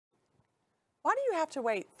Why do you have to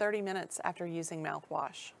wait 30 minutes after using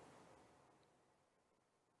mouthwash?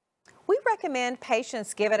 We recommend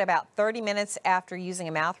patients give it about 30 minutes after using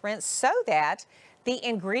a mouth rinse so that the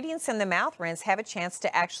ingredients in the mouth rinse have a chance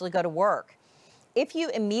to actually go to work. If you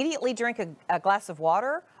immediately drink a glass of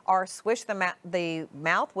water or swish the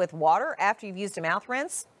mouth with water after you've used a mouth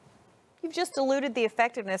rinse, you've just diluted the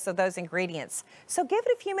effectiveness of those ingredients. So give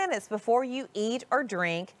it a few minutes before you eat or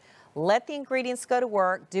drink. Let the ingredients go to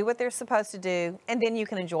work, do what they're supposed to do, and then you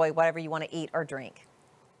can enjoy whatever you want to eat or drink.